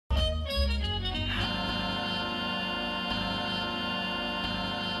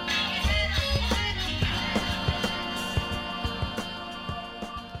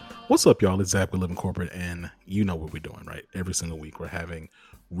What's up, y'all? It's Zach with Living Corporate, and you know what we're doing, right? Every single week, we're having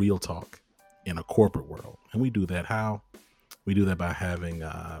real talk in a corporate world. And we do that how? We do that by having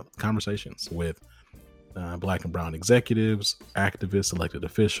conversations with Black and brown executives, activists, elected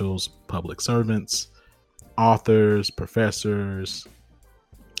officials, public servants, authors, professors,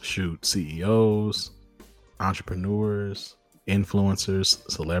 CEOs, entrepreneurs,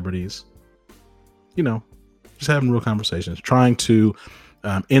 influencers, celebrities. You know, just having real conversations, trying to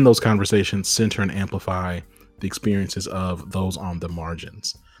in those conversations, center and amplify the experiences of those on the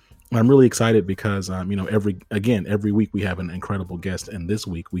margins. And I'm really excited because, every week we have an incredible guest. And this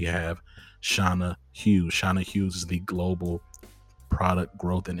week we have Shauna Hughes. Shauna Hughes is the global product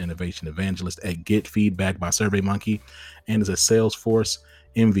growth and innovation evangelist at Get Feedback by SurveyMonkey and is a Salesforce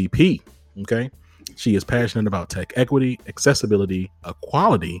MVP. Okay. She is passionate about tech equity, accessibility,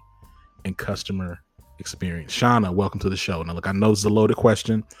 equality, and customer experience. Shauna, welcome to the show. Now, look, I know this is a loaded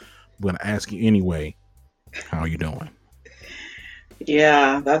question. I'm going to ask you anyway. How are you doing?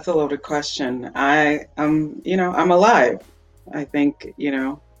 Yeah, that's a loaded question. I'm alive. I think,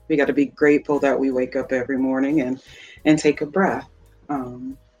 we got to be grateful that we wake up every morning and take a breath.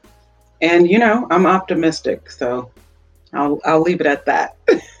 I'm optimistic, so I'll leave it at that.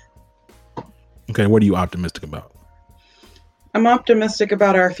 Okay, what are you optimistic about? I'm optimistic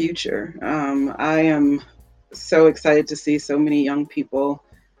about our future. I am so excited to see so many young people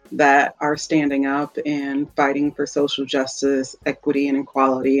that are standing up and fighting for social justice, equity, and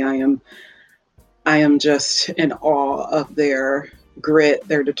equality. I am just in awe of their grit,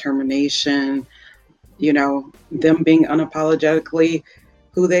 their determination, them being unapologetically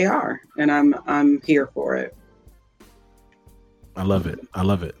who they are. And I'm here for it. I love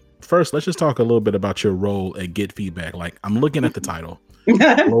it. First, let's just talk a little bit about your role at Get Feedback. Like, I'm looking at the title,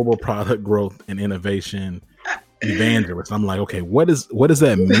 Global Product Growth and Innovation Evangelist. I'm like, okay, what does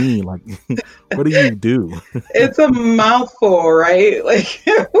that mean? Like, what do you do? It's a mouthful, right? Like,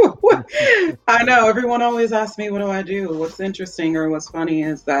 I know everyone always asks me, what do I do? What's interesting or what's funny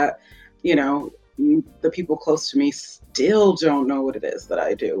is that, the people close to me still don't know what it is that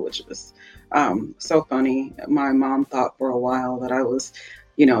I do, which is so funny. My mom thought for a while that I was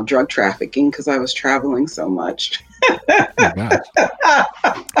drug trafficking because I was traveling so much.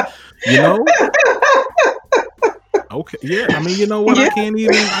 Okay. Yeah. I mean, you know what? Yeah.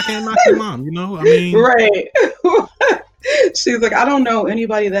 I can't knock your mom, Right. She's like, I don't know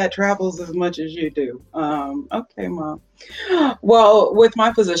anybody that travels as much as you do. Okay, Mom. Well, with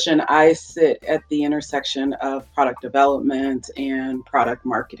my position, I sit at the intersection of product development and product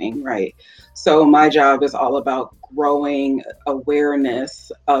marketing, right? So my job is all about growing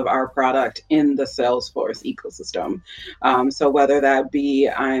awareness of our product in the Salesforce ecosystem. So whether that be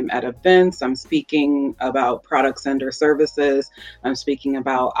I'm at events, I'm speaking about products and or services, I'm speaking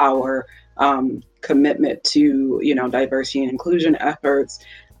about our commitment to, diversity and inclusion efforts.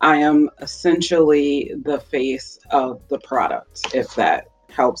 I am essentially the face of the product, if that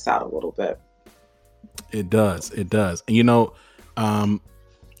helps out a little bit. It does. And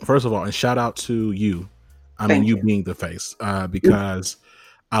first of all, and shout out to you. Thank you being the face, because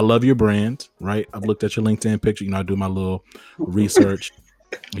I love your brand, right? I've looked at your LinkedIn picture. I do my little research.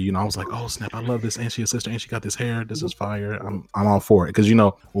 I was like, oh snap, I love this. And she's a sister and she got this hair. This is fire. I'm all for it. Cause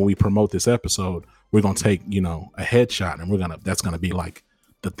when we promote this episode, we're going to take, a headshot and that's going to be like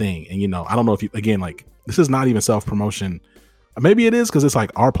the thing. And, I don't know if this is not even self-promotion. Maybe it is because it's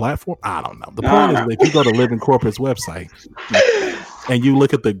like our platform. I don't know. The point is that if you go to Living Corporate's website and you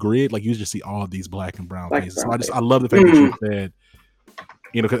look at the grid, like you just see all these black and brown faces. So I love the fact that you said,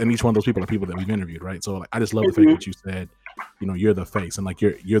 and each one of those people are people that we've interviewed, right? So I just love the fact that you said, you're the face and like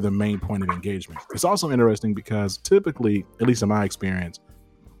you're the main point of engagement. It's also interesting because typically, at least in my experience,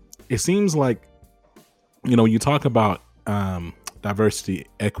 it seems like, you talk about diversity,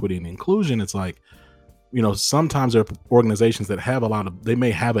 equity, and inclusion. It's like, sometimes there are organizations that they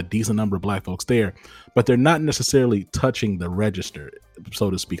may have a decent number of black folks there, but they're not necessarily touching the register, so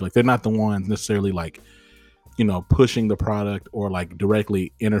to speak. Like they're not the ones necessarily like, pushing the product or like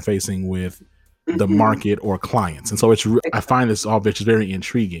directly interfacing with the market or clients. And so I find this all just very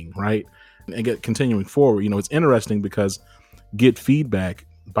intriguing, right? And continuing forward, it's interesting because Get Feedback,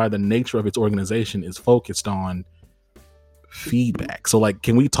 by the nature of its organization, is focused on feedback. So like,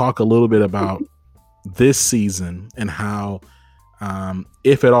 can we talk a little bit about this season and how,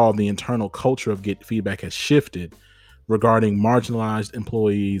 if at all, the internal culture of Get Feedback has shifted regarding marginalized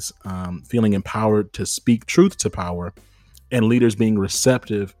employees feeling empowered to speak truth to power and leaders being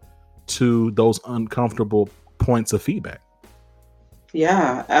receptive to those uncomfortable points of feedback?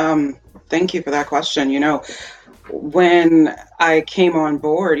 Yeah. Thank you for that question. when I came on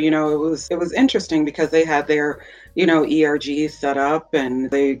board, it was interesting because they had their, ERG set up,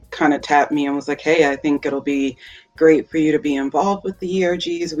 and they kind of tapped me and was like, "Hey, I think it'll be great for you to be involved with the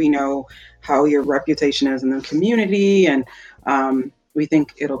ERGs. We know how your reputation is in the community, and we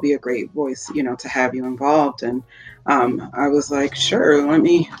think it'll be a great voice, to have you involved." And I was like, "Sure, let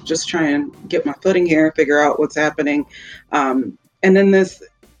me just try and get my footing here, figure out what's happening." And then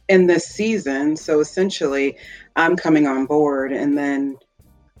in this season, so essentially, I'm coming on board, and then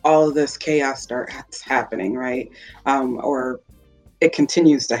all of this chaos starts happening, right? Or it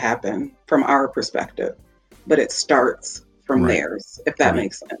continues to happen from our perspective, but it starts from Right. theirs, if that Right.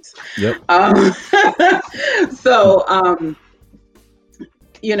 makes sense. Yep. So, I'm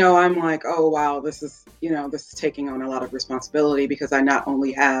like, oh wow, this is taking on a lot of responsibility, because I not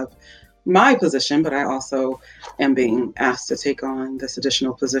only have my position, but I also am being asked to take on this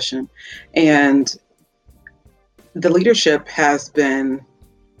additional position. And the leadership has been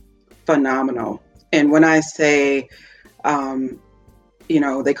phenomenal. And when I say,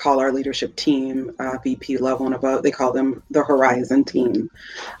 they call our leadership team, VP level and above, they call them the Horizon team.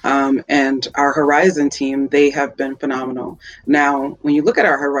 And our Horizon team, they have been phenomenal. Now, when you look at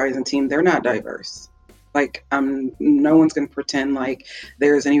our Horizon team, they're not diverse. Like, no one's going to pretend like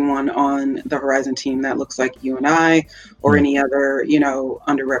there's anyone on the Horizon team that looks like you and I, or any other,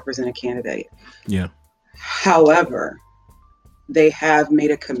 underrepresented candidate. Yeah. However, they have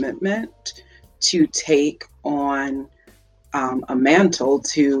made a commitment to take on a mantle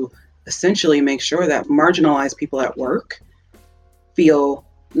to essentially make sure that marginalized people at work feel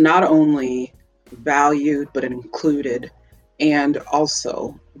not only valued, but included and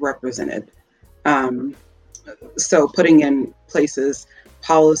also represented. So putting in places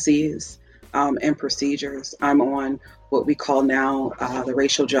policies and procedures. I'm on what we call now the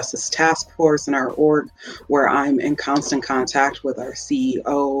Racial Justice Task Force in our org, where I'm in constant contact with our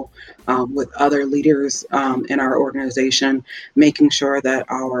CEO, with other leaders in our organization, making sure that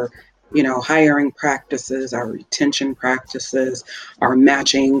our hiring practices, our retention practices are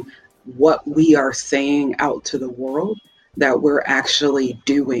matching what we are saying out to the world that we're actually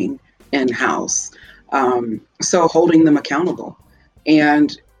doing in-house. So holding them accountable.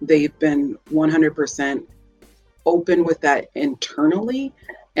 And they've been 100% open with that internally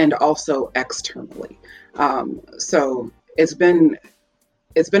and also externally. So it's been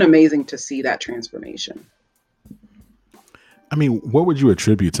amazing to see that transformation. I mean, what would you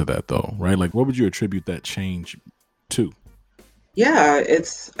attribute to that though, right? Like, what would you attribute that change to? Yeah,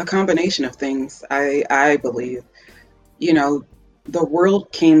 it's a combination of things. I believe, the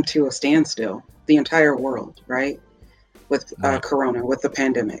world came to a standstill, the entire world, right? With Corona, with the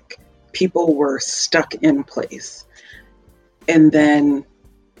pandemic. People were stuck in place. And then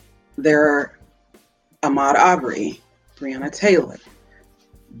there are Ahmaud Arbery, Breonna Taylor,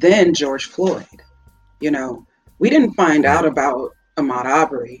 then George Floyd. We didn't find out about Ahmaud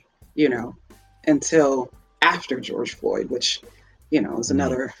Arbery, until after George Floyd, which, is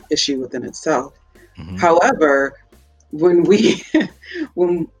another issue within itself. Mm-hmm. However, when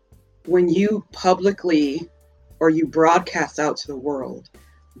you publicly, or you broadcast out to the world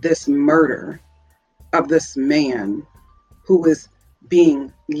this murder of this man who is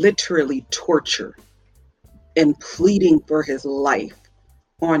being literally tortured and pleading for his life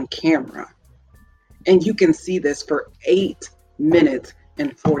on camera, and you can see this for 8 minutes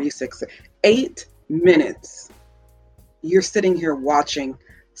and 46 8 minutes, you're sitting here watching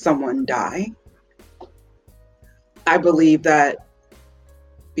someone die. I believe that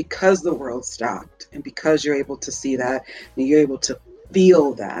because the world stopped, and because you're able to see that and you're able to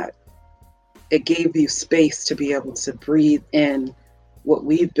feel that, it gave you space to be able to breathe in what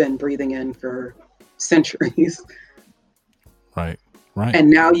we've been breathing in for centuries. Right. And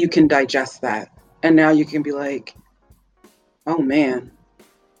now you can digest that. And now you can be like, oh man,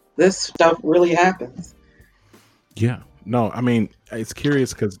 this stuff really happens. Yeah. No, I mean, it's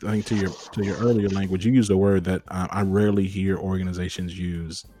curious because I think to your earlier language, you used a word that I rarely hear organizations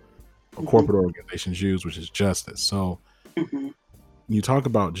use, or corporate organizations use, which is justice. So you talk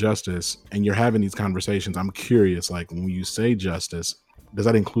about justice and you're having these conversations. I'm curious, like, when you say justice, does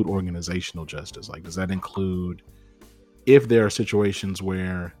that include organizational justice? Like, does that include if there are situations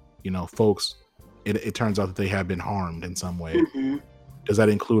where, folks, it turns out that they have been harmed in some way? Does that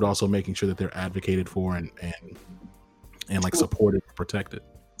include also making sure that they're advocated for and like supported, protected?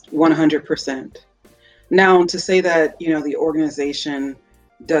 100%. Now, to say that, the organization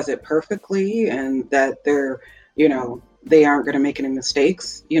does it perfectly and that they're, they aren't going to make any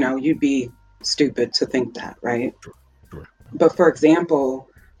mistakes, you'd be stupid to think that, right? Sure. But for example,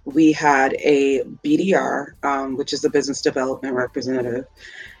 we had a BDR, which is a business development representative,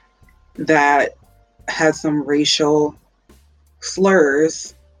 that had some racial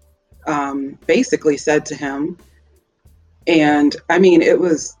slurs basically said to him. And I mean, it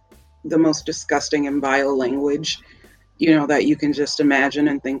was the most disgusting and vile language, that you can just imagine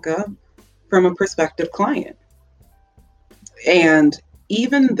and think of from a prospective client. And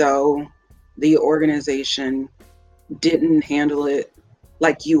even though the organization didn't handle it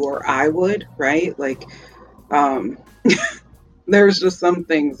like you or I would, right? Like, there's just some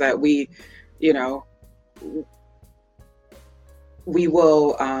things that we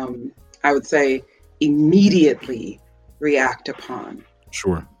will, I would say, immediately react upon.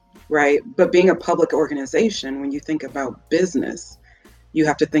 Sure. Right. But being a public organization, when you think about business, you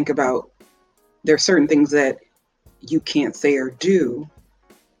have to think about there are certain things that you can't say or do,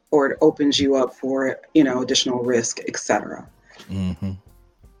 or it opens you up for, additional risk, etc. Mm-hmm.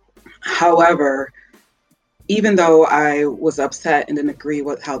 However, even though I was upset and didn't agree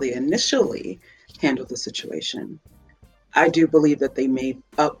with how they initially handled the situation, I do believe that they made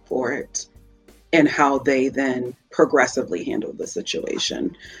up for it in how they then progressively handled the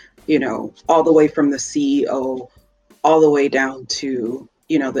situation, all the way from the CEO, all the way down to,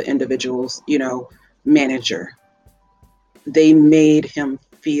 the individual's, manager. They made him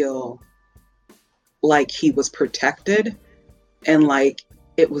feel like he was protected and like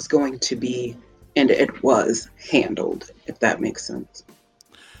it was going to be, and it was handled, if that makes sense.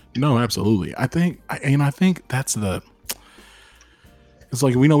 No, absolutely. I think that's it's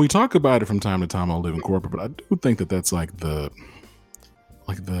like, we talk about it from time to time on Living Corporate, but I do think that that's like the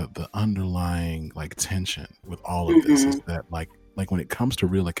underlying like tension with all of this is that like when it comes to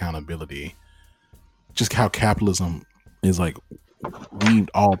real accountability, just how capitalism is like weaved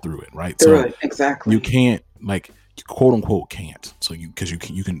all through it, right? So exactly, you can't like quote unquote can't. So you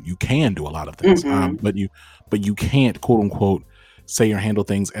can do a lot of things, but you can't quote unquote say or handle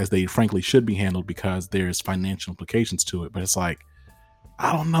things as they frankly should be handled because there's financial implications to it. But it's like,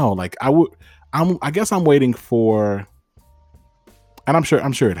 I don't know. Like I guess I'm waiting for, and I'm sure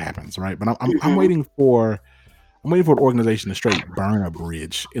it happens, right? But I'm waiting for an organization to straight burn a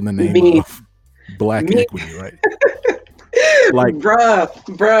bridge in the name of Black equity, right? Like,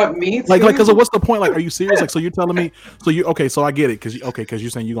 bruh, me too. Like, because what's the point? Like, are you serious? Like, so you're telling me? So I get it, because you're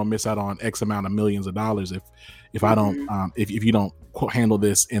saying you're gonna miss out on X amount of millions of dollars if I don't if you don't handle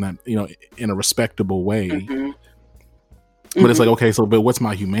this in a respectable way. But it's like, okay, so but what's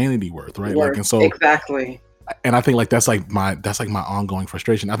my humanity worth, right? Like, and so exactly. And I think like that's like my ongoing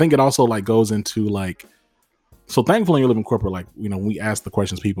frustration. I think it also like goes into like, so thankfully in Living Corporate, like, we ask the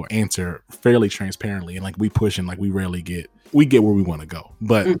questions, people answer fairly transparently, and like we push and like we get where we want to go.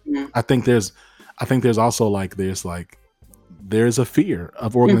 But I think there's also like there's a fear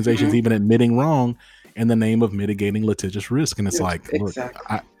of organizations even admitting wrong in the name of mitigating litigious risk. And it's like, look,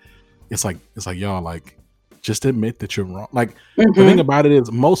 it's like y'all, like, just admit that you're wrong. Like the thing about it is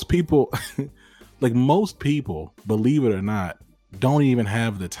most people believe it or not, don't even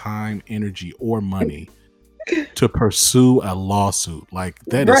have the time, energy, or money to pursue a lawsuit. Like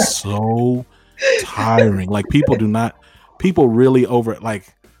that is so tiring. Like people really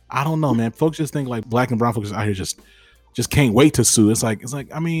like, I don't know, man. Folks just think like Black and brown folks out here just can't wait to sue. It's like,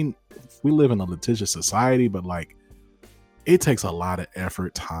 I mean, we live in a litigious society, but like it takes a lot of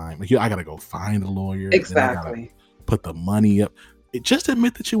effort, time. Like, I gotta go find a lawyer. Exactly. Put the money up. Just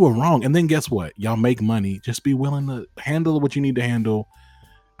admit that you were wrong, and then guess what? Y'all make money. Just be willing to handle what you need to handle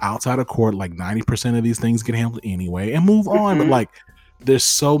outside of court. Like 90% of these things get handled anyway, and move on. But like, there's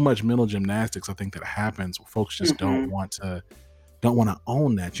so much mental gymnastics I think that happens where folks just don't want to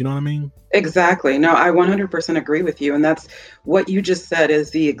own that. You know what I mean? Exactly. No, I 100% agree with you, and that's what you just said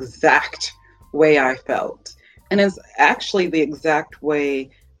is the exact way I felt, and it's actually the exact way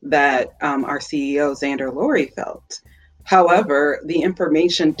that our CEO Xander Lurie felt. However, the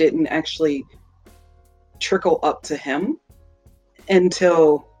information didn't actually trickle up to him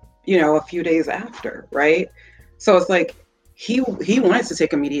until, a few days after, right? So it's like he wanted to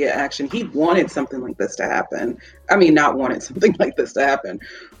take immediate action. He wanted something like this to happen. I mean, not wanted something like this to happen.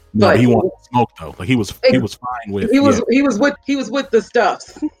 No, but he wanted smoke though. Like he was fine with. He was with the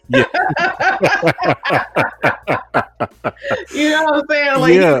stuff. Yeah. You know what I'm saying?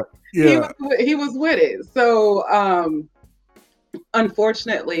 Like, yeah. He was with it. So,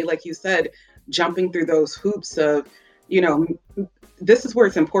 unfortunately, like you said, jumping through those hoops of, this is where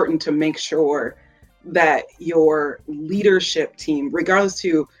it's important to make sure that your leadership team, regardless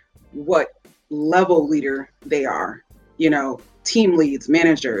to what level leader they are, team leads,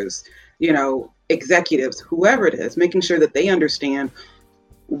 managers, executives, whoever it is, making sure that they understand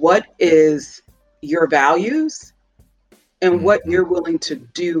what is your values and what Mhm. you're willing to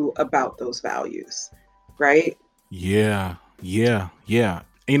do about those values, right? Yeah, yeah, yeah.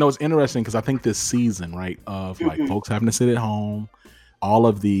 You know, it's interesting because I think this season, right, of like Hmm. folks having to sit at home, all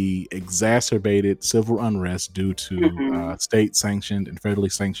of the exacerbated civil unrest due to Hmm. state sanctioned and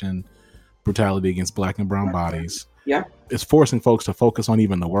federally sanctioned brutality against black and brown bodies, Yeah. it's forcing folks to focus on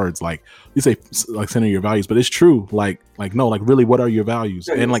even the words. Like you say, like center your values, but it's true. Like no, like really, what are your values?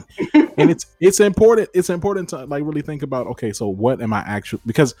 And like, and it's important. It's important to like really think about. Okay, so what am I actually?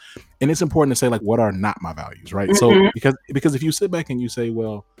 Because, and it's important to say like, what are not my values, right? So Hmm. because if you sit back and you say,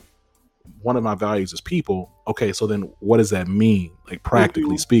 well, one of my values is people. Okay, so then what does that mean? Like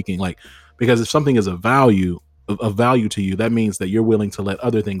practically Hmm. speaking, like because if something is a value of value to you, that means that you're willing to let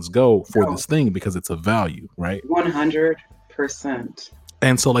other things go for No, this thing because it's a value, right? 100%.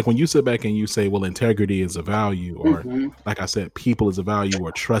 And so like when you sit back and you say, well, integrity is a value, or Hmm. like I said, people is a value,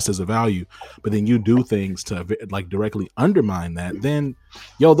 or trust is a value, but then you do things to like directly undermine that, then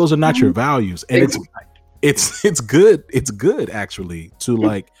yo, those are not your values. And it's good actually to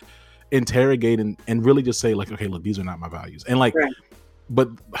like interrogate and really just say like, okay, look, these are not my values. And like, Right. but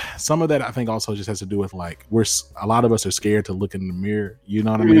some of that I think also just has to do with like a lot of us are scared to look in the mirror, you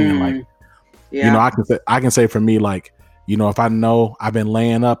know what I mean? And like, Mm. you know, Yeah. I can say for me, like, you know, if I know I've been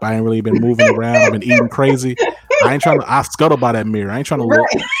laying up, I ain't really been moving around, I've been eating crazy, I ain't trying to, I scuttle by that mirror, I ain't trying to look.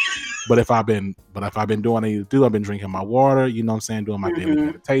 Right. But if I've been doing what I need to do, I've been drinking my water, you know what I'm saying, doing my daily Hmm.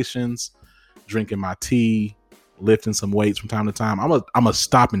 meditations, drinking my tea, lifting some weights from time to time, I'm a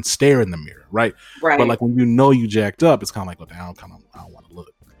stop and stare in the mirror, right? But Right. like when you know you jacked up, it's kind of like, well, I don't want to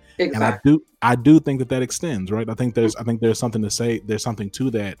look. And Exactly. I do think that extends, right? I think there's something to say, there's something to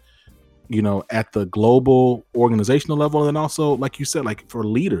that, you know, at the global organizational level, and also like you said, like for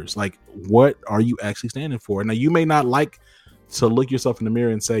leaders, like what are you actually standing for? Now you may not like to look yourself in the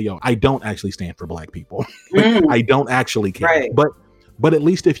mirror and say, yo, I don't actually stand for black people. Like Mm. I don't actually care. Right. But at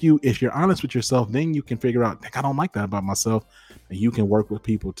least if you're honest with yourself, then you can figure out, I don't like that about myself, and you can work with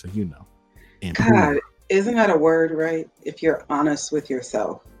people to, you know, improve. God, isn't that a word, right? If you're honest with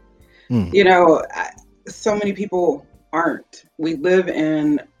yourself. Mm, You know, so many people aren't. We live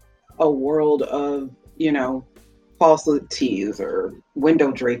in a world of, you know, falsities or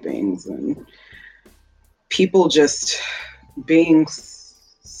window drapings and people just being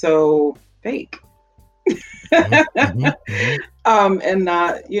so fake. mhm, mhm, mhm. And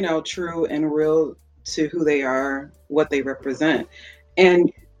not, you know, true and real to who they are, what they represent.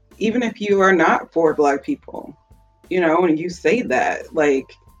 And even if you are not for Black people, you know, and you say that, like,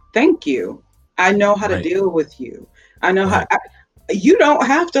 thank you. I know how to Right, deal with you. I know how. right, You don't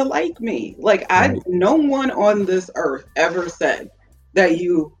have to like me. Like, right, no one on this earth ever said that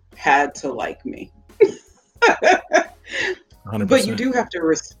you had to like me. But you 100%. do have to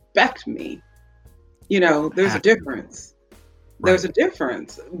respect me. You know, there's a Have to. difference. There's Right. a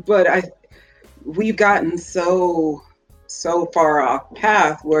difference. But we've gotten so far off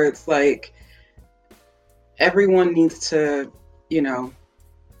path where it's like everyone needs to, you know,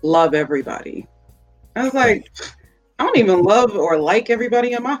 love everybody. I was Right. like, I don't even love or like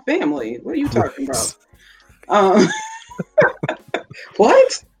everybody in my family. What are you talking about? Right. Um,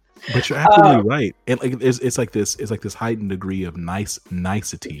 what? But you're absolutely Uh, right. And like it's like this heightened degree of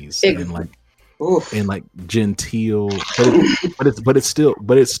niceties ex- and oof. like genteel, but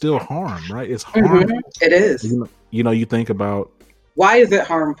it's still harm, right? It's Mhm. harmful. It is. You know, you think about Why is it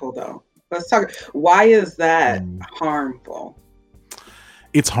harmful though? Let's talk. Why is that mm, harmful?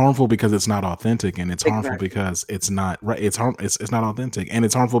 it's harmful because it's not authentic, and it's harmful Exactly. because it's not right. It's not authentic, and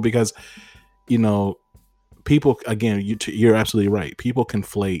it's harmful because, you know, people, again, you're absolutely right. People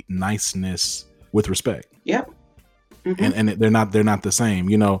conflate niceness with respect, Yep. Hmm. and they're not the same.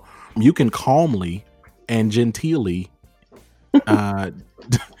 You know, you can calmly and genteelly uh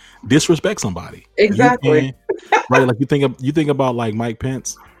disrespect somebody. You Exactly. can, right? Like you think about like Mike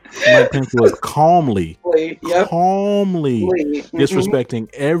Pence. Mike Pence was Yep. calmly Hmm. disrespecting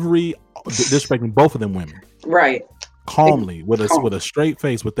both of them women, Right. calmly, with Calm. a straight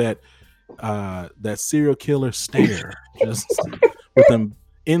face, with that serial killer stare, just with them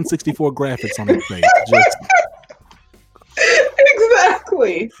N64 graphics on that face, just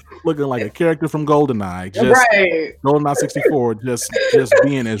Exactly. looking like a character from GoldenEye, just Right. GoldenEye 64, just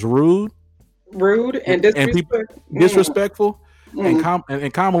being as rude Rude and and people disrespect. disrespectful, and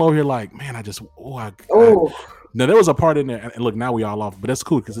Mm. Kamala over here like, man, I just Oh, now there was a part in there, and look, now we all off, but that's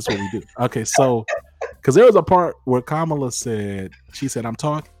cool because that's what we do. Okay, so because there was a part where Kamala said, she said, I'm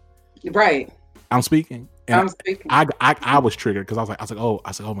talking, right. I'm speaking, And I'm speaking. I was triggered because I was like,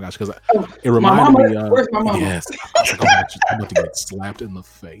 oh my gosh, because Oh, it my reminded mama. me of, Where's my mama? yes, I was like, oh my gosh, I'm about to get slapped in the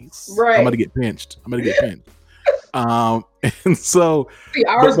face. I'm about to Right. get pinched. I'm going to get pinched. And so, See,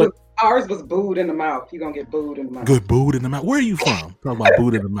 but ours was booed in the mouth. You're gonna get booed in the mouth. good, booed in the mouth. Where are you from? Talking about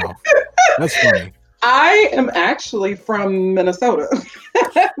booed in the mouth. That's funny. I am actually from Minnesota.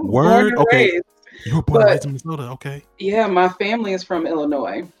 Born Word. and Okay. raised. You were born and But raised in Minnesota. Okay. yeah, my family is from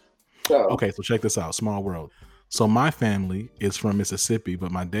Illinois. So Okay. So check this out. Small world. So my family is from Mississippi,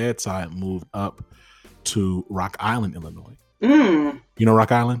 but my dad's side moved up to Rock Island, Illinois. You know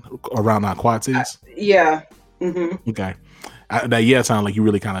Rock Island around our Quad Cities? yeah. Hmm. Okay. That sounded like you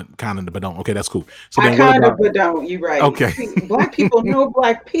really kind of, but don't. Okay, that's cool. So I then, what kind of, about? but don't. You right. Okay. See, black people know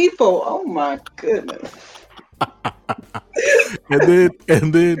black people. Oh my goodness.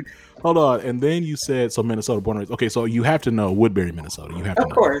 and then, hold on. And then you said so Minnesota, born and raised. Okay, so you have to know Woodbury, Minnesota. You have to Of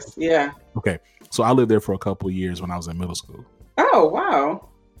know. course, yeah. Okay, so I lived there for a couple of years when I was in middle school. Oh wow.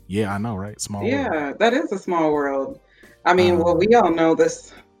 Yeah, I know, right? Small world. Yeah, that is a small world. I mean, well, we all know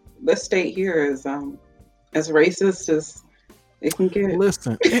this state here is as racist as it can get.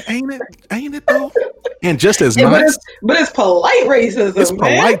 Listen, ain't it though? And just as Yeah, nice. but it's polite racism. It's man.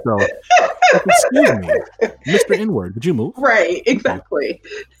 polite though. Excuse me, Mr. N-word. Did you move? Right, exactly.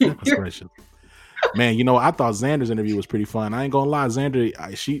 Goodness gracious. Man, you know, I thought Xander's interview was pretty fun. I ain't gonna lie, Xander,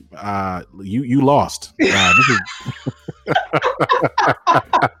 you lost. This is...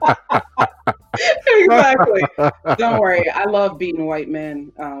 Exactly. Don't worry. I love beating white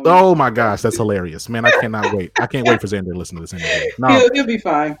men. Oh my gosh, that's hilarious, man! I cannot wait. I can't wait for Xander to listen to this interview. No, he'll be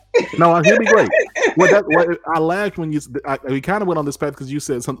fine. no, he'll be great. I laughed when we kind of went on this path because you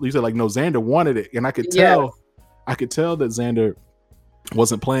said something. You said like, no, Xander wanted it, and I could tell. Yes. I could tell that Xander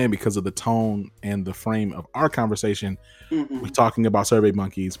wasn't playing because of the tone and the frame of our conversation. Mm-hmm. We're talking about Survey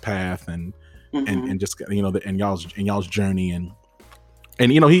Monkey's path and just, you know, and y'all's journey and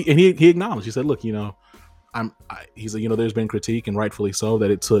you know, he acknowledged. He said, look, you know, he said, you know, there's been critique, and rightfully so,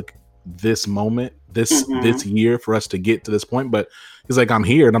 that it took this moment, this year for us to get to this point. But he's like, I'm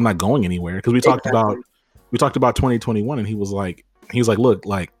here and I'm not going anywhere, because we talked about 2021, and he was like, look,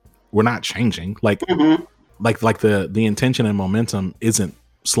 like, we're not changing, like like the intention and momentum isn't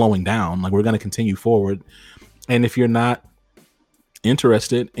slowing down. Like, we're going to continue forward, and if you're not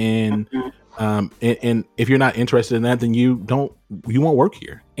interested in and if you're not interested in that, then you won't work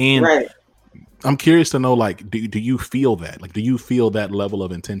here. And right. I'm curious to know, like, do you feel that? Like, do you feel that level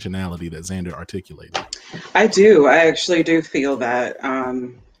of intentionality that Xander articulated? I do. I actually do feel that.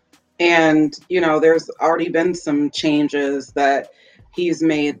 And, you know, there's already been some changes that he's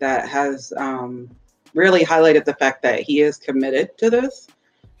made that has really highlighted the fact that he is committed to this.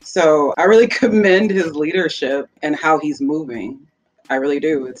 So I really commend his leadership and how he's moving. I really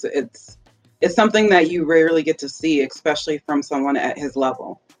do. It's something that you rarely get to see, especially from someone at his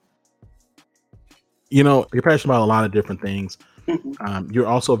level. You know, you're passionate about a lot of different things. You're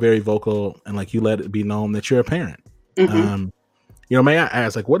also very vocal, and like, you let it be known that you're a parent. You know, may I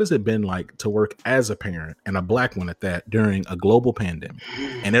ask, like, what has it been like to work as a parent, and a Black one at that, during a global pandemic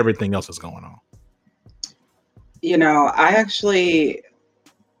and everything else that's going on? You know, I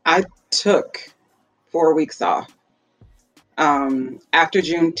took 4 weeks off. After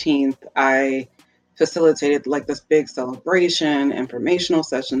Juneteenth, I facilitated like this big celebration, informational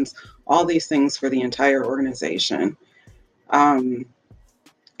sessions, all these things for the entire organization. And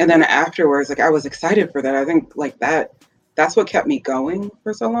then afterwards, like, I was excited for that. I think like that's what kept me going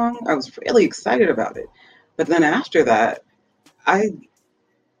for so long. I was really excited about it. But then after that,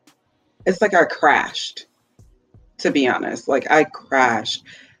 it's like I crashed, to be honest. Like, I crashed.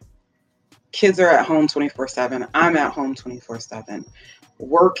 Kids are at home 24/7. I'm at home 24/7.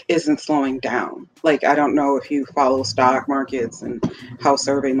 Work isn't slowing down. Like, I don't know if you follow stock markets and how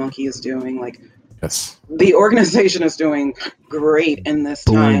Survey Monkey is doing. Like, yes, the organization is doing great in this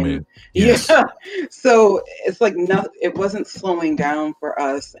time. Yes. Yeah. So it's like, no, it wasn't slowing down for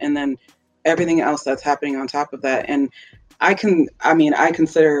us. And then everything else that's happening on top of that. And I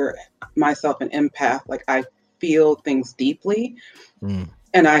consider myself an empath. Like, I feel things deeply.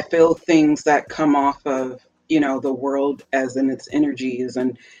 And I feel things that come off of, you know, the world as in its energies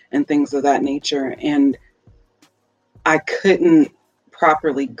and things of that nature. And I couldn't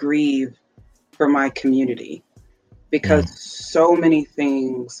properly grieve for my community because so many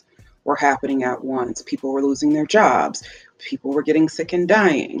things were happening at once. People were losing their jobs. People were getting sick and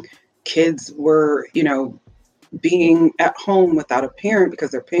dying. Kids were, you know, being at home without a parent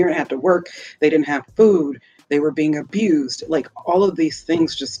because their parent had to work. They didn't have food. They were being abused. Like, all of these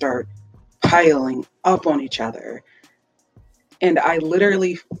things just start piling up on each other. And I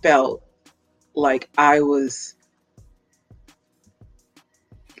literally felt like I was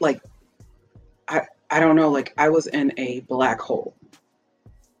like I don't know, like I was in a black hole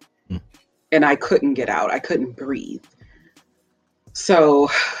and I couldn't get out. I couldn't breathe. So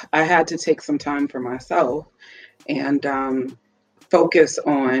I had to take some time for myself and focus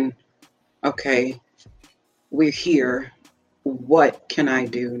on, okay, we're here. What can I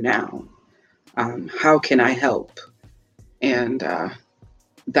do now? How can I help? And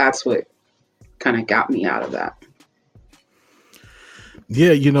that's what kind of got me out of that.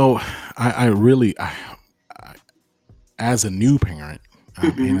 Yeah, I really, as a new parent,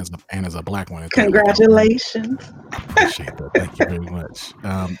 and as a black one, congratulations. I appreciate that. Thank you very much.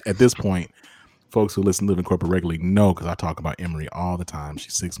 At this point, folks who listen to Living Corporate regularly know, because I talk about Emery all the time.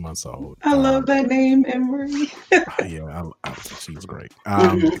 She's 6 months old. I love that name, Emery. Yeah, she's great.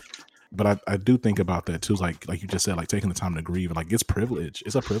 But I do think about that too. Like you just said, like taking the time to grieve. Like it's privilege.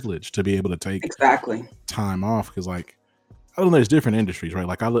 It's a privilege to be able to take time off, because like I don't know, there's different industries, right?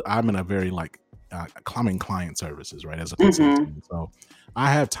 Like I'm in a very like I'm in client services, right, as a consultant. So I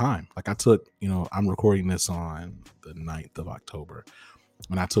have time. Like I took, I'm recording this on the 9th of October,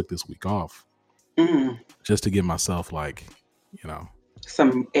 and I took this week off just to give myself like,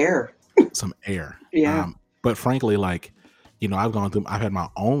 some air. Yeah. But frankly, like, I've had my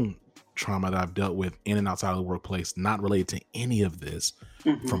own trauma that I've dealt with in and outside of the workplace, not related to any of this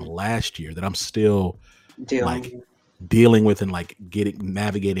from last year, that I'm still dealing with and like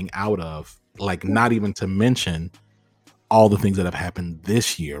navigating out of, like not even to mention all the things that have happened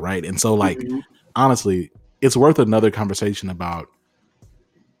this year. Right. And so like, honestly, it's worth another conversation about,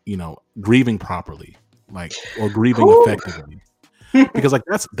 grieving properly, like, or grieving effectively. Because like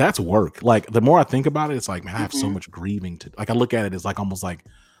that's work. Like the more I think about it, it's like, man, I have so much grieving to, like, I look at it as like almost like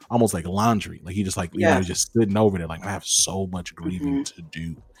laundry. Like you just like, you're just sitting over there. Like I have so much grieving to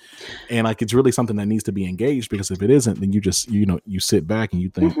do. And like, it's really something that needs to be engaged, because if it isn't, then you just, you sit back and you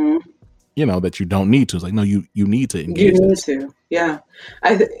think, that you don't need to. It's like, no, you need to engage. You need to. Yeah.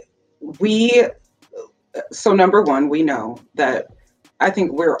 So number one, we know that, I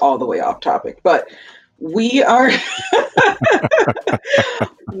think we're all the way off topic, but we aren't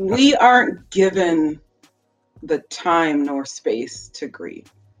given the time nor space to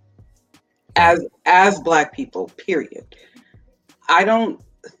grieve as Black people, period. I don't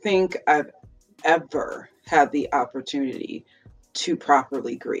think I've ever had the opportunity to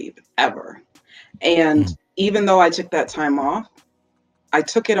properly grieve, ever. And even though I took that time off, I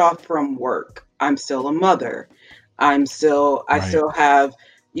took it off from work. I'm still a mother. I still have,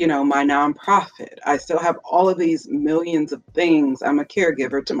 my nonprofit. I still have all of these millions of things. I'm a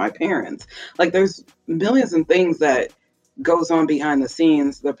caregiver to my parents. Like there's millions of things that goes on behind the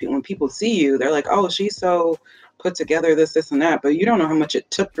scenes that when people see you, they're like, oh, she's so put together, this, and that. But you don't know how much it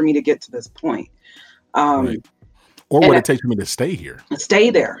took for me to get to this point. Right. Or what it takes for me to stay here.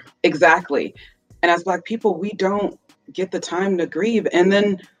 Stay there. Exactly. And as Black people, we don't get the time to grieve. And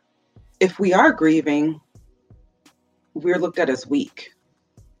then if we are grieving, we're looked at as weak.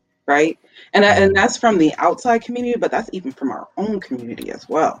 Right. And that's from the outside community, but that's even from our own community as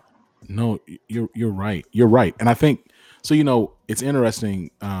well. No, you're right. You're right. And I think, so, it's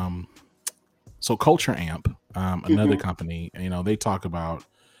interesting. So Culture Amp, another company, they talk about,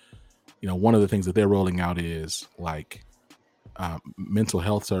 one of the things that they're rolling out is like mental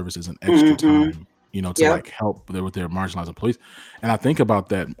health services and extra time, to like help with their marginalized employees. And I think about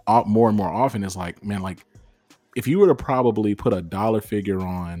that more and more often. Is like, man, like if you were to probably put a dollar figure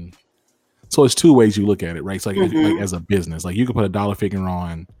on, so it's two ways you look at it, right? It's like, like as a business, like you could put a dollar figure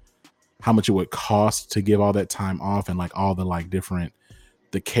on how much it would cost to give all that time off and like all the like different,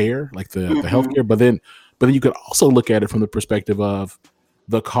 the care, like the healthcare, but then you could also look at it from the perspective of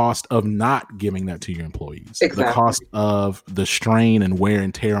the cost of not giving that to your employees, the cost of the strain and wear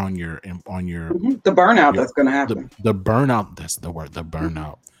and tear on your the burnout that's going to happen. The burnout, that's the word, the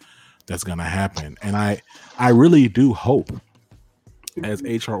burnout that's going to happen. And I really do hope as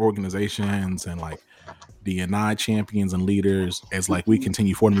HR organizations and like D&I champions and leaders, as like we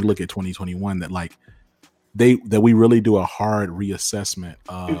continue forward and we look at 2021, that like that we really do a hard reassessment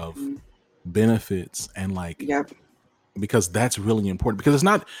of benefits and like, because that's really important, because it's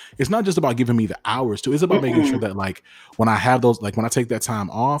not just about giving me the hours too. It's about making sure that like when I have those, like when I take that time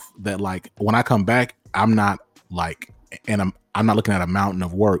off, that like when I come back, I'm not like, and I'm not looking at a mountain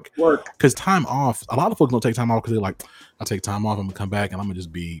of work. Because time off, a lot of folks don't take time off because they're like, I'll take time off, I'm gonna come back and I'm gonna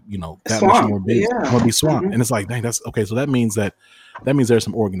just be, that much more busy. I'm gonna be swamped. And it's like, dang, that's okay. So that means there's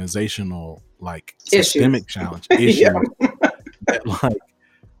some organizational like systemic challenge issues that like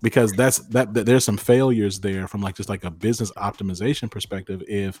because there's some failures there from like just like a business optimization perspective.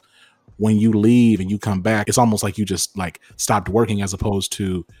 If when you leave and you come back, it's almost like you just like stopped working, as opposed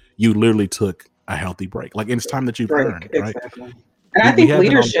to you literally took a healthy break. Like, and it's time that you've earned, right? Exactly. And I think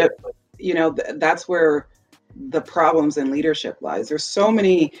leadership, that's where the problems in leadership lies. There's so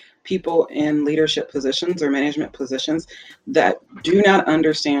many people in leadership positions or management positions that do not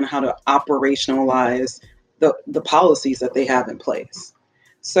understand how to operationalize the policies that they have in place.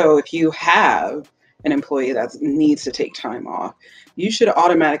 So if you have an employee that needs to take time off, you should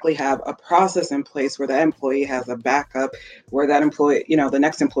automatically have a process in place where that employee has a backup, where that employee, the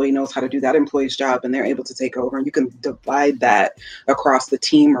next employee knows how to do that employee's job and they're able to take over, and you can divide that across the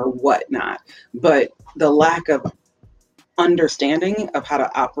team or whatnot. But the lack of understanding of how to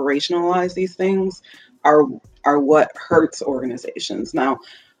operationalize these things are what hurts organizations. Now,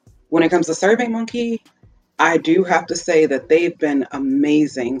 when it comes to SurveyMonkey, I do have to say that they've been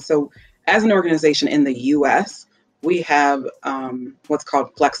amazing. So as an organization in the US, we have what's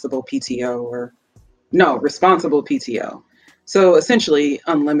called flexible PTO responsible PTO. So essentially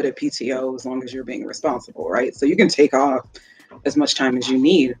unlimited PTO as long as you're being responsible, right? So you can take off as much time as you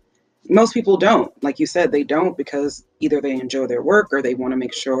need. Most people don't. Like you said, they don't, because either they enjoy their work or they want to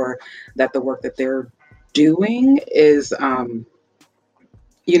make sure that the work that they're doing is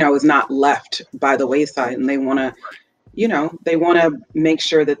is not left by the wayside, and they want to make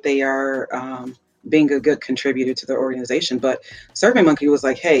sure that they are being a good contributor to their organization. But SurveyMonkey was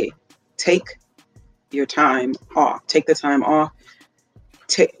like, hey, take your time off. Take the time off.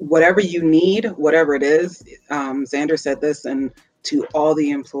 Take whatever you need, whatever it is. Xander said this, and to all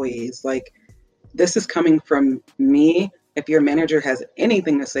the employees, like, this is coming from me. If your manager has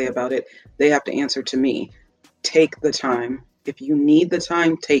anything to say about it, they have to answer to me. Take the time. If you need the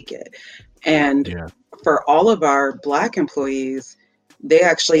time, take it. And for all of our Black employees, they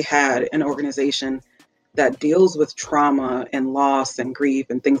actually had an organization that deals with trauma and loss and grief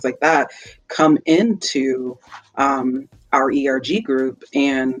and things like that come into our ERG group.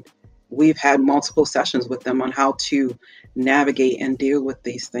 And we've had multiple sessions with them on how to navigate and deal with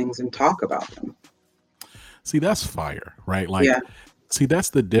these things and talk about them. See, that's fire, right? Like, see, that's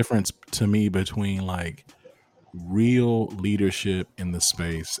the difference to me between like real leadership in the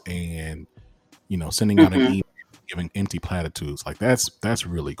space and, sending out an email, giving empty platitudes. Like that's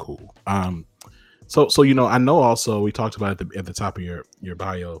really cool. So I know also we talked about at the top of your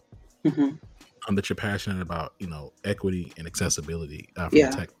bio that you're passionate about, equity and accessibility from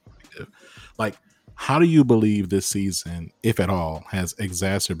a tech perspective. Like, how do you believe this season, if at all, has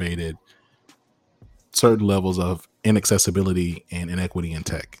exacerbated certain levels of inaccessibility and inequity in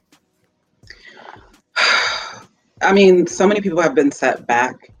tech? I mean, so many people have been set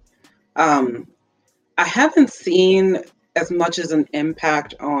back. I haven't seen as much as an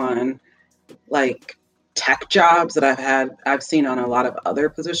impact on like tech jobs that I've seen on a lot of other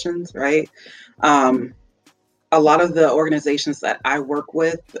positions, right? A lot of the organizations that I work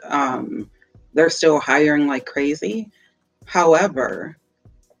with, they're still hiring like crazy. However,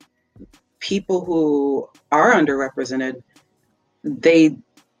 people who are underrepresented, they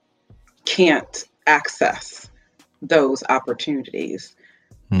can't access those opportunities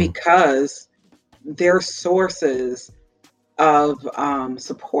because their sources of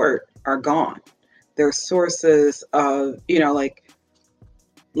support are gone. Their sources of, like,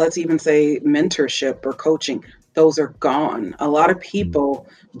 let's even say mentorship or coaching, those are gone. A lot of people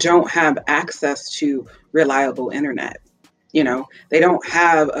don't have access to reliable internet. They don't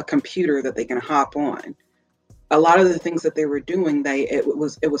have a computer that they can hop on. A lot of the things that they were doing, it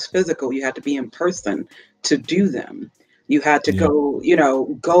was physical. You had to be in person to do them. You had to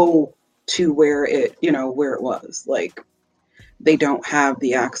go to where it was. Like, they don't have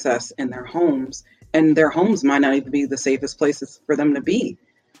the access in their homes, and their homes might not even be the safest places for them to be.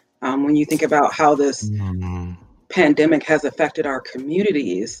 When you think about how this pandemic has affected our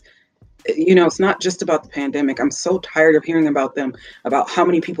communities, it's not just about the pandemic. I'm so tired of hearing about how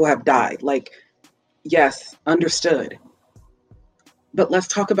many people have died. Like, yes, understood. But let's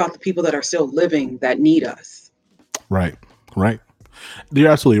talk about the people that are still living that need us. Right. You're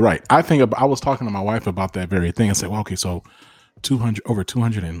absolutely right. I was talking to my wife about that very thing and said, well, okay, so over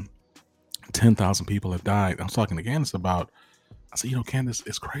 210,000 people have died. I was talking to Candace about, I said, Candace,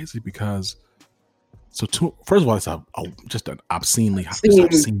 it's crazy because first of all, it's just an obscenely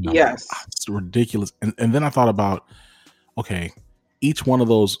obscene number. Yes. It's ridiculous. And then I thought about, okay, each one of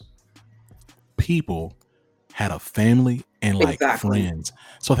those people had a family and like friends.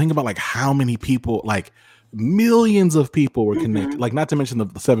 So think about like how many people, like millions of people were connected. Like, not to mention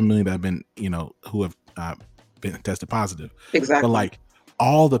the 7 million that have been, who have been tested positive. Exactly. But like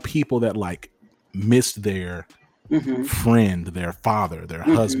all the people that like missed their friend, their father, their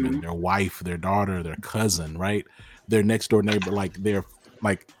husband, their wife, their daughter, their cousin, right? Their next door neighbor, like they're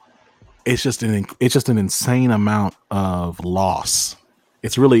like, it's just an insane amount of loss.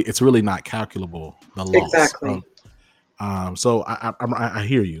 It's really not calculable, the loss. Exactly. So I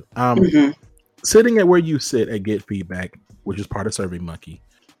hear you. Sitting at where you sit at Get Feedback, which is part of SurveyMonkey,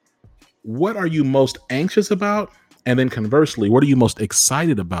 what are you most anxious about? And then conversely, what are you most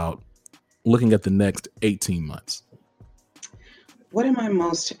excited about looking at the next 18 months? What am I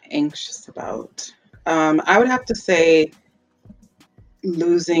most anxious about? I would have to say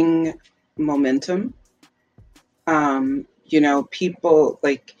losing momentum.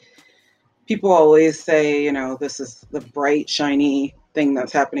 People always say, this is the bright, shiny thing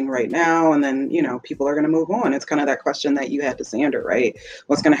that's happening right now. And then, people are going to move on. It's kind of that question that you had to Sander, right?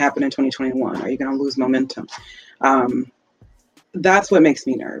 What's going to happen in 2021? Are you going to lose momentum? That's what makes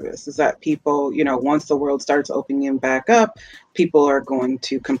me nervous, is that people, once the world starts opening back up, people are going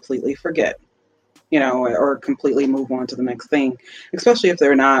to completely forget, or completely move on to the next thing, especially if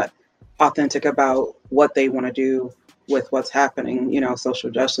they're not authentic about what they want to do with what's happening, social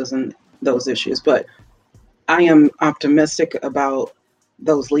justice and those issues. But I am optimistic about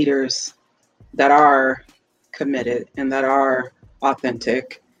those leaders that are committed and that are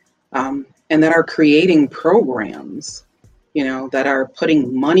authentic, and that are creating programs, that are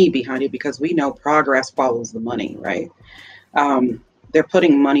putting money behind it, because we know progress follows the money, right? They're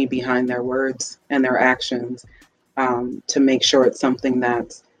putting money behind their words and their actions, to make sure it's something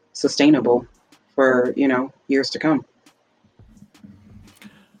that's sustainable for, years to come.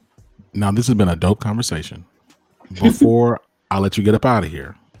 Now, this has been a dope conversation. Before I let you get up out of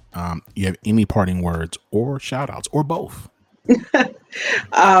here, you have any parting words or shout outs or both?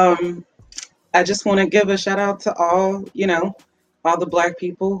 I just want to give a shout out to all the Black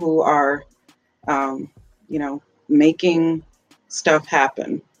people who are, making stuff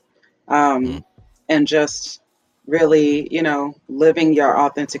happen, and just really, living your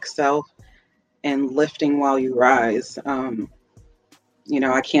authentic self and lifting while you rise. I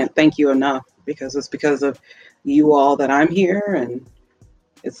can't thank you enough, because it's because of you all that I'm here, and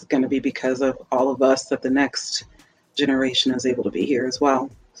it's going to be because of all of us that the next generation is able to be here as well.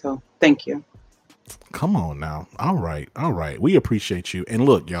 So thank you. Come on now. All right. We appreciate you. And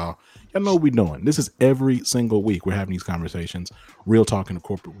look, y'all know what we're doing. This is every single week we're having these conversations. Real talk in the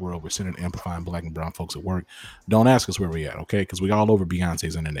corporate world. We're centered amplifying Black and brown folks at work. Don't ask us where we at, okay? Because we all over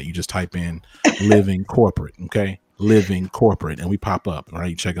Beyonce's internet. You just type in Living Corporate, okay? Living Corporate, and we pop up. All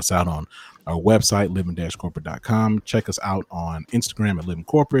right. Check us out on our website, living-corporate.com. Check us out on Instagram at Living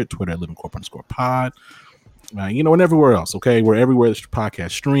Corporate, Twitter at Living Corporate_pod. And everywhere else. Okay. We're everywhere this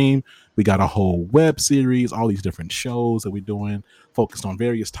podcast stream. We got a whole web series, all these different shows that we're doing, focused on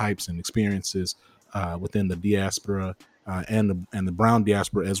various types and experiences within the diaspora and the brown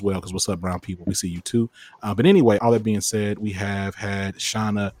diaspora as well. Because what's up, brown people? We see you too. But anyway, all that being said, we have had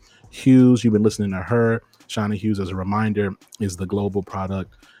Shauna Hughes. You've been listening to her. Shauna Hughes, as a reminder, is the global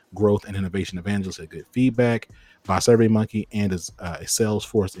product growth and innovation evangelist at Good Feedback by SurveyMonkey, and is a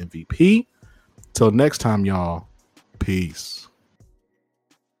Salesforce MVP. Till next time, y'all. Peace.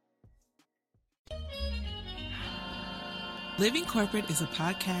 Living Corporate is a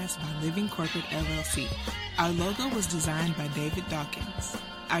podcast by Living Corporate LLC. Our logo was designed by David Dawkins.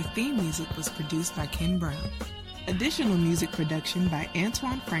 Our theme music was produced by Ken Brown. Additional music production by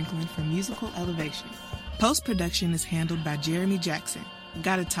Antoine Franklin for Musical Elevation. Post-production is handled by Jeremy Jackson.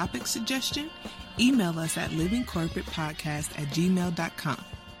 Got a topic suggestion? Email us at livingcorporatepodcast@gmail.com.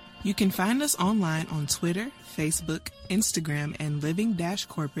 You can find us online on Twitter, Facebook, Instagram, and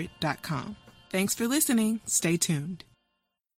living-corporate.com. Thanks for listening. Stay tuned.